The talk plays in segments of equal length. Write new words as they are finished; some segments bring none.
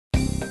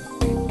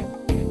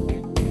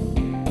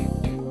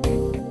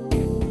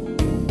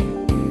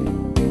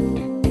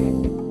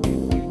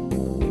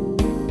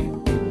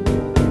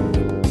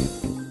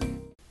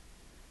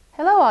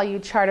all you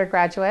charter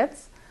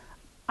graduates.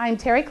 I'm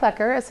Terry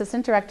Klecker,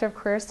 Assistant Director of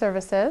Career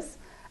Services,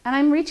 and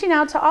I'm reaching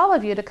out to all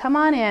of you to come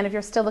on in if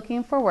you're still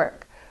looking for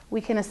work.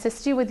 We can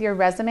assist you with your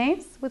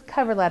resumes, with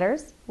cover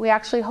letters. We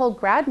actually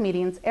hold grad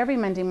meetings every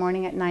Monday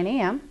morning at 9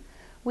 a.m.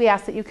 We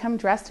ask that you come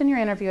dressed in your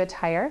interview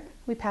attire.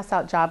 We pass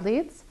out job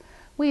leads.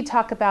 We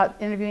talk about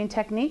interviewing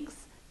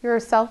techniques, your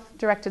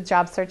self-directed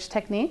job search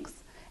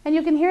techniques, and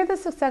you can hear the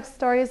success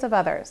stories of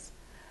others.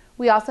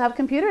 We also have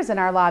computers in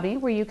our lobby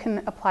where you can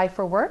apply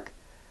for work,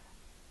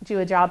 do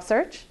a job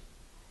search,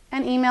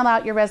 and email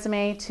out your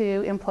resume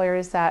to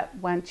employers that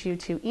want you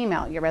to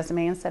email your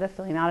resume instead of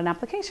filling out an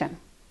application.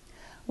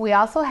 We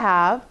also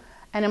have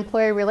an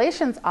employee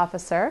relations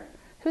officer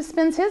who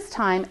spends his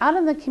time out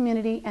in the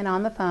community and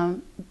on the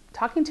phone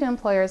talking to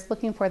employers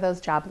looking for those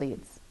job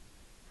leads.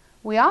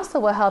 We also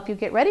will help you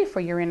get ready for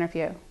your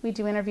interview. We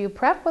do interview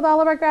prep with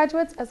all of our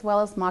graduates as well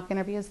as mock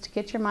interviews to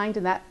get your mind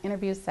in that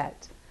interview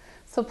set.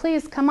 So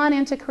please come on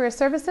into Career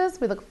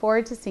Services. We look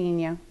forward to seeing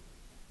you.